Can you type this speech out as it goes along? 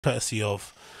courtesy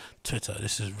of Twitter.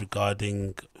 This is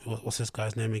regarding what's this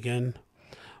guy's name again?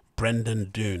 Brendan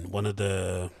Dune, one of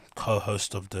the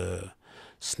co-hosts of the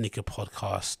sneaker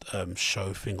podcast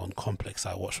show thing on Complex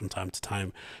I watch from time to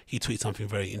time. He tweeted something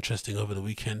very interesting over the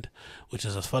weekend, which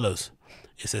is as follows.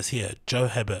 It says here, Joe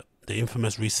Hebert, the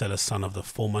infamous reseller son of the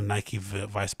former Nike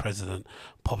vice president,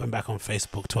 popping back on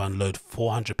Facebook to unload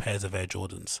 400 pairs of Air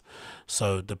Jordans.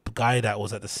 So the guy that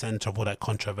was at the center of all that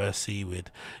controversy with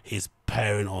his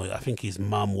parent, or I think his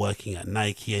mum, working at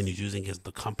Nike, and he's using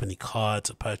the company card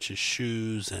to purchase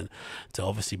shoes and to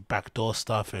obviously backdoor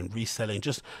stuff and reselling,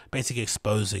 just basically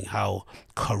exposing how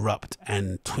corrupt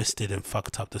and twisted and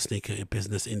fucked up the sneaker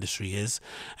business industry is.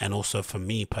 And also for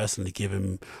me personally,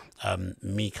 giving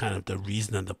me kind of the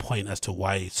reason and the point as to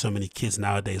why so many kids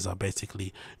nowadays are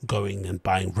basically going and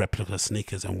buying replica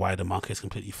sneakers, and why the market is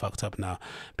completely fucked up now,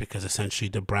 because essentially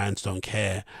the brands don't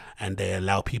care and they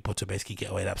allow people to basically get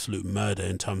away with absolute murder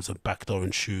in terms of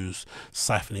backdooring shoes,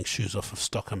 siphoning shoes off of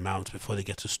stock amounts before they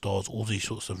get to stores, all these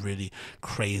sorts of really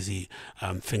crazy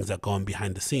things that go on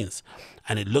behind the scenes.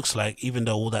 And it looks like, even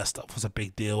though all that stuff was a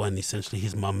big deal and essentially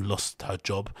his mum lost her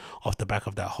job off the back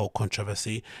of that whole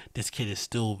controversy, this kid is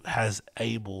still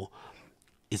able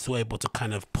to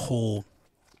kind of pull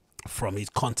from his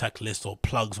contact list or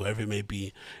plugs, wherever it may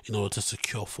be, in order to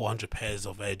secure 400 pairs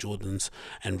of Air Jordans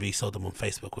and resell them on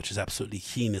Facebook, which is absolutely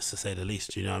heinous to say the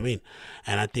least. You know what I mean?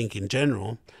 And I think in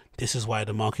general, this is why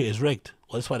the market is rigged.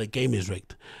 Well, that's why the game is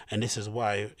rigged. And this is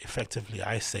why, effectively,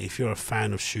 I say, if you're a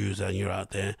fan of shoes and you're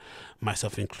out there,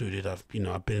 myself included, I've been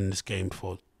in this game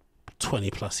for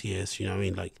 20 plus years. You know what I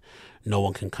mean? Like, no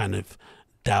one can kind of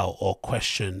doubt or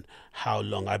question how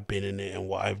long I've been in it and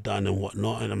what I've done and what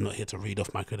not. And I'm not here to read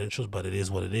off my credentials, but it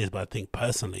is what it is. But I think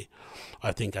personally,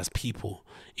 I think as people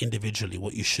individually,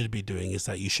 what you should be doing is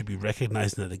that you should be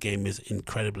recognizing that the game is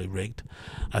incredibly rigged.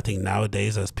 I think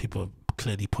nowadays, as people have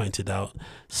clearly pointed out,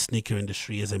 sneaker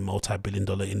industry is a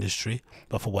multi-billion-dollar industry,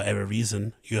 but for whatever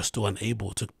reason you're still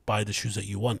unable to buy the shoes that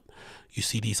you want. You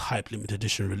see these hype limited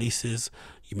edition releases,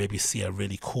 you maybe see a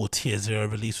really cool tier 0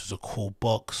 release with a cool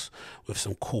box with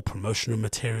some cool promotional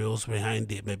materials behind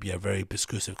it, maybe a very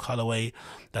exclusive colorway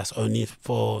that's only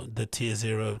for the tier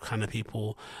 0 kind of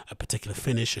people, a particular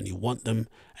finish, and you want them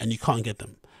and you can't get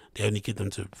them. They only give them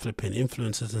to flipping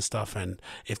influencers and stuff, and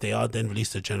if they are then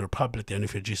released to the general public, they only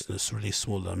produce in a really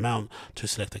smaller amount to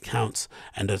select accounts,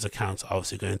 and those accounts are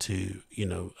obviously going to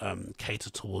cater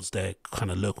towards their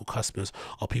kind of local customers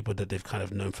or people that they've kind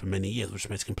of known for many years, which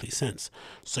makes complete sense.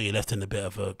 So you're left in a bit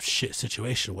of a shit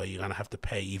situation where you're going to have to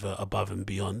pay either above and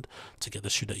beyond to get the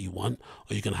shoe that you want,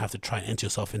 or you're going to have to try and enter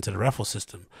yourself into the raffle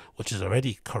system, which is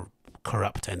already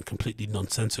corrupt and completely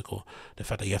nonsensical. The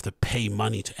fact that you have to pay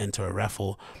money to enter a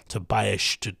raffle to buy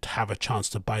to have a chance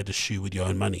to buy the shoe with your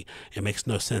own money, it makes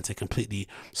no sense. It completely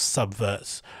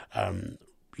subverts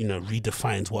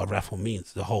redefines what a raffle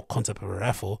means. The whole concept of a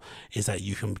raffle is that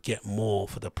you can get more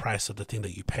for the price of the thing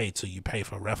that you paid. So you pay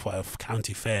for a raffle at a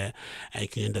county fair and you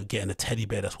can end up getting a teddy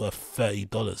bear that's worth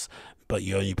 $30, but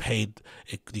you only paid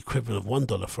the equivalent of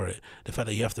 $1 for it. The fact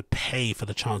that you have to pay for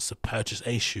the chance to purchase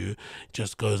a shoe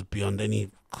just goes beyond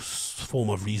any form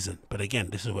of reason. But again,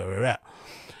 this is where we're at.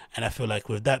 And I feel like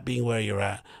with that being where you're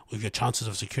at, with your chances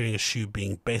of securing a shoe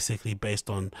being basically based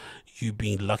on you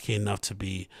being lucky enough to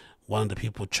be one of the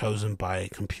people chosen by a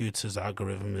computer's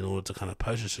algorithm in order to kind of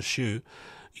purchase a shoe,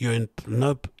 you're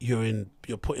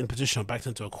put in position or backed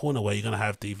into a corner where you're going to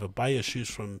have to either buy your shoes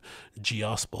from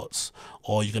GR spots,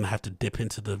 or you're going to have to dip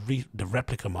into the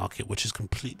replica market, which is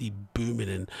completely booming,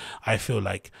 and I feel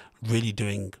like really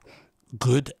doing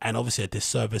good and obviously a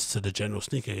disservice to the general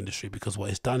sneaker industry, because what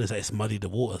it's done is that it's muddied the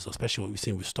waters, especially what we've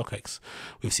seen with StockX.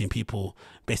 We've seen people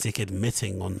basically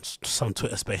admitting on some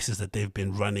Twitter spaces that they've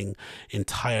been running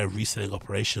entire reselling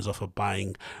operations off of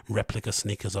buying replica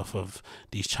sneakers off of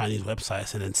these Chinese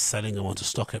websites and then selling them onto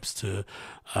StockX to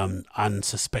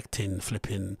unsuspecting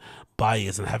flipping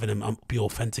buyers and having them be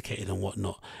authenticated and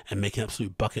whatnot, and making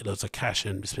absolute bucket loads of cash.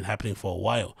 And it's been happening for a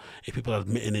while. If people are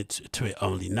admitting to it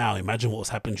only now, imagine what was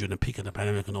happening during the peak of the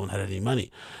pandemic and no one had any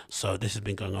money. So this has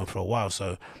been going on for a while.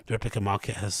 So the replica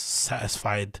market has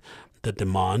satisfied the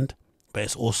demand, but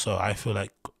it's also, I feel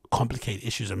like, complicated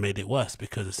issues and made it worse,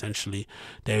 because essentially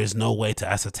there is no way to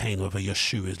ascertain whether your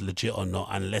shoe is legit or not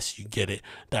unless you get it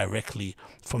directly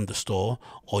from the store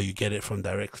or you get it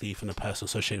directly from the person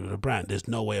associated with the brand. There's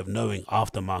no way of knowing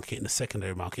aftermarket, in the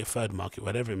secondary market, third market,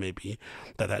 whatever it may be,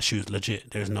 that shoe is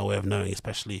legit. There's no way of knowing,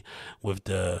 especially with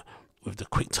the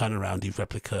quick turnaround these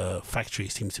replica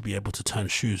factories seem to be able to turn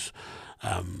shoes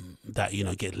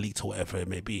that get leaked or whatever it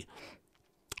may be.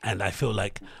 And I feel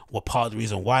like part of the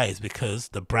reason why is because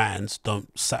the brands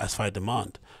don't satisfy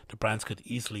demand. The brands could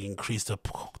easily increase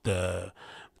the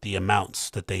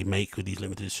amounts that they make with these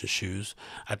limited edition shoes.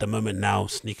 At the moment now,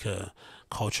 sneaker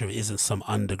culture isn't some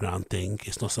underground thing.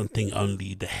 It's not something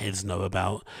only the heads know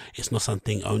about. It's not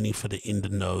something only for the in the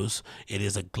knows. It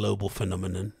is a global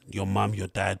phenomenon. Your mum, your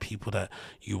dad, people that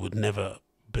you would never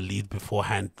believe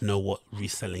beforehand know what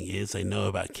reselling is. They know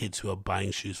about kids who are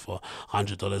buying shoes for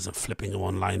 $100 and flipping them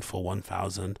online for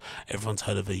 1,000. Everyone's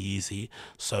heard of a Yeezy,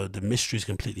 so the mystery is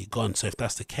completely gone. So if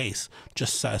that's the case,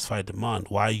 just satisfy demand.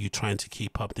 Why are you trying to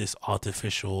keep up this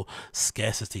artificial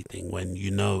scarcity thing when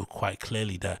you know quite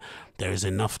clearly that there is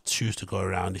enough shoes to go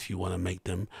around if you want to make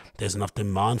them? There's enough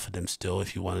demand for them still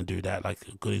if you want to do that. Like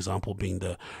a good example being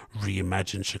the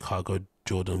reimagined Chicago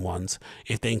Jordan ones.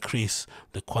 If they increase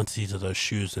the quantities of those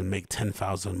shoes and make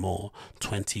 10,000 more,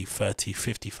 20, 30,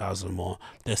 50,000 more,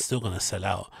 they're still going to sell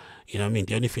out. You know what I mean?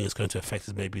 The only thing it's going to affect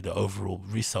is maybe the overall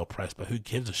resale price, but who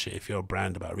gives a shit? If you're a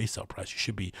brand about resale price, you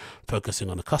should be focusing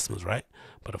on the customers, right?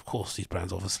 But of course, these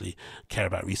brands obviously care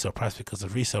about resale price because the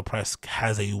resale price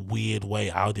has a weird way,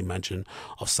 I would imagine,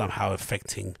 of somehow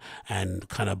affecting and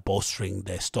kind of bolstering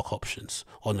their stock options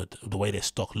on the way their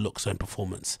stock looks and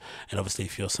performance. And obviously,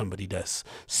 if you're somebody that's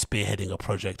spearheading a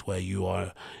project where you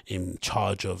are in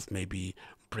charge of maybe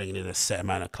bringing in a set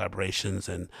amount of collaborations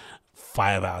and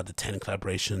 5 out of the 10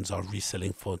 collaborations are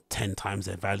reselling for 10 times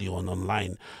their value on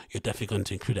online, you're definitely going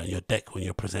to include that on your deck when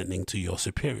you're presenting to your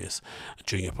superiors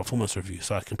during your performance review.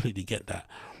 So I completely get that.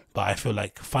 But I feel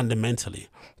like fundamentally,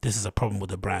 this is a problem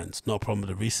with the brands, not a problem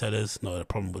with the resellers, not a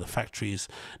problem with the factories,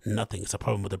 nothing. It's a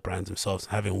problem with the brands themselves.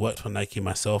 Having worked for Nike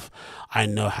myself, I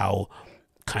know how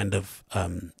kind of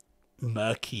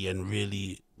murky and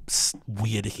really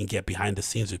weird it can get behind the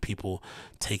scenes with people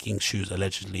taking shoes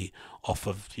allegedly off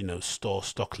of, you know, store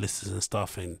stock lists and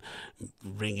stuff and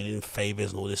ringing in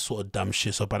favors and all this sort of dumb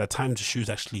shit. So by the time the shoes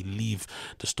actually leave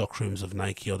the stock rooms of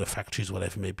Nike or the factories,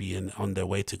 whatever it may be, and on their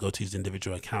way to go to these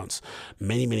individual accounts,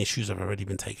 many shoes have already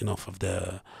been taken off of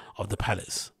the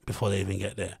pallets before they even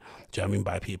get there. Do you know what I mean?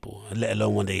 By people, and let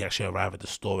alone when they actually arrive at the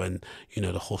store and, you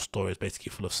know, the whole store is basically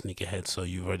full of sneakerheads, so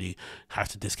you already have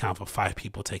to discount for 5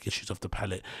 people taking shoes off the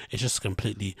pallet. It's just a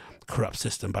completely corrupt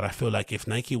system. But I feel like if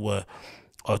Nike were,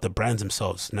 or the brands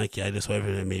themselves, Nike, Adidas, whatever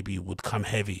it may be, would come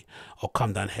heavy or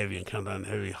come down heavy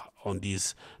on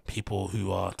these people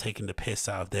who are taking the piss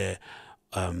out of their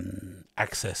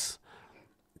access,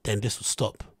 then this would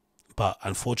stop. But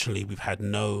unfortunately, we've had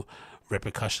no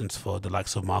repercussions for the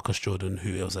likes of Marcus Jordan,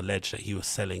 who it was alleged that he was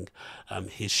selling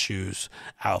his shoes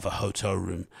out of a hotel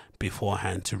room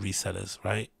beforehand to resellers,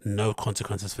 right? No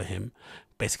consequences for him.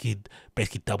 Basically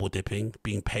double dipping,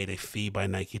 being paid a fee by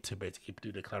Nike to basically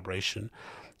do the collaboration,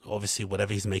 obviously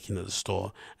whatever he's making at the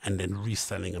store, and then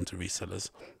reselling them to resellers.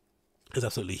 It's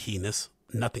absolutely heinous.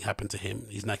 Nothing happened to him.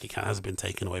 His Nike account hasn't been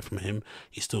taken away from him.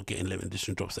 He's still getting limited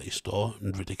edition drops at his store.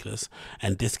 Ridiculous.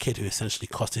 And this kid who essentially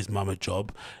cost his mum a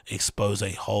job, exposed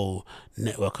a whole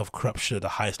network of corruption at the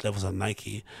highest levels of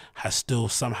Nike, has still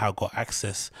somehow got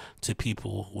access to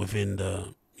people within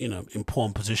the, you know,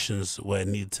 important positions where it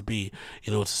needed to be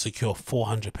in order to secure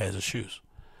 400 pairs of shoes.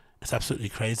 It's absolutely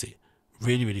crazy.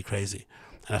 Really crazy.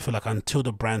 And I feel like until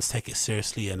the brands take it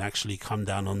seriously and actually come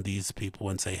down on these people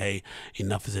and say, hey,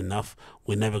 enough is enough,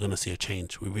 we're never going to see a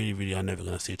change. We really are never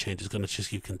going to see a change. It's going to just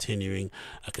keep continuing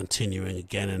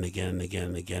again and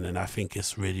again. And I think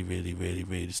it's really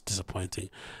disappointing.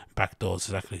 Back doors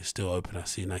is actually still open. I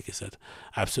see Nike said.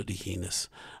 Absolutely heinous.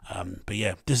 But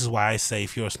yeah, this is why I say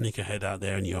if you're a sneakerhead out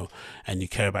there and you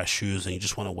care about shoes and you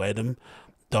just want to wear them,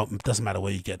 it doesn't matter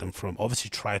where you get them from. Obviously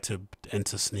try to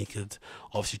enter sneakers,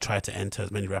 obviously try to enter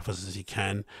as many rappers as you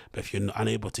can, but if you're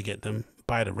unable to get them,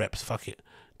 buy the reps. Fuck it.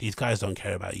 These guys don't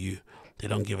care about you. They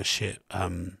don't give a shit.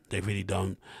 They really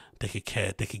don't. They could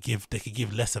care. They could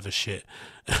give less of a shit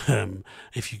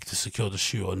if you to secure the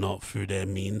shoe or not through their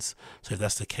means. So if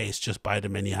that's the case, just buy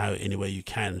them anyhow, any way you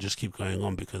can. Just keep going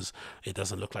on, because it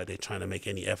doesn't look like they're trying to make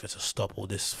any effort to stop all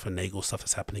this finagle stuff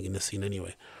that's happening in the scene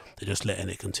anyway. They're just letting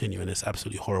it continue, and it's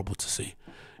absolutely horrible to see.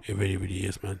 It really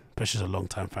is, man. Especially as a long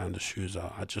time fan of the shoes,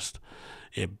 I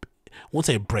won't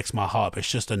say it breaks my heart, but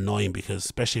it's just annoying because,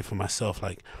 especially for myself,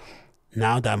 like,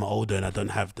 now that I'm older and I don't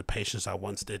have the patience I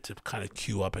once did to kind of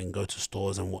queue up and go to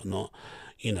stores and whatnot,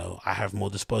 you know, I have more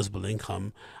disposable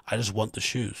income. I just want the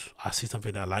shoes. I see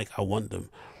something that I like, I want them.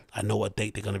 I know what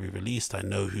date they're going to be released. I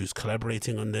know who's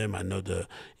collaborating on them. I know the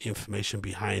information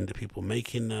behind the people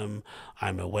making them.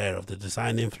 I'm aware of the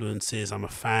design influences. I'm a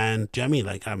fan. Do you know what I mean?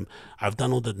 Like, I've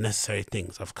done all the necessary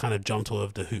things. I've kind of jumped all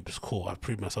over the hoops. Cool. I've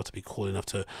proved myself to be cool enough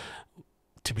to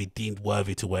be deemed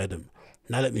worthy to wear them.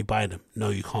 Now let me buy them. No,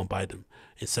 you can't buy them.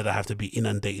 Instead, I have to be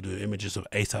inundated with images of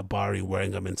A$AP Bari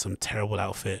wearing them in some terrible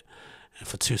outfit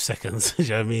for 2 seconds. You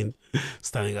know what I mean?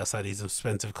 Standing outside these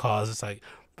expensive cars. It's like,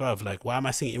 bruv, like, why am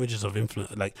I seeing images of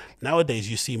influence? Like,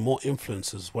 nowadays, you see more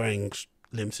influencers wearing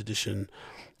limited edition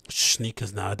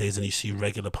sneakers nowadays than you see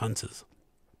regular punters.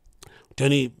 The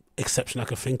only exception I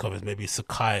can think of is maybe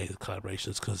Sakai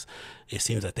collaborations, because it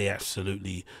seems that they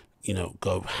absolutely, you know,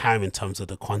 go ham in terms of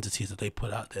the quantities that they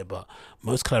put out there. But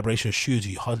most collaboration shoes,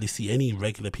 you hardly see any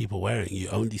regular people wearing. You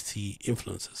only see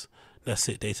influencers. That's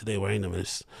it, day to day wearing them, and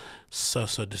it's so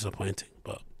disappointing.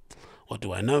 But what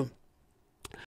do I know?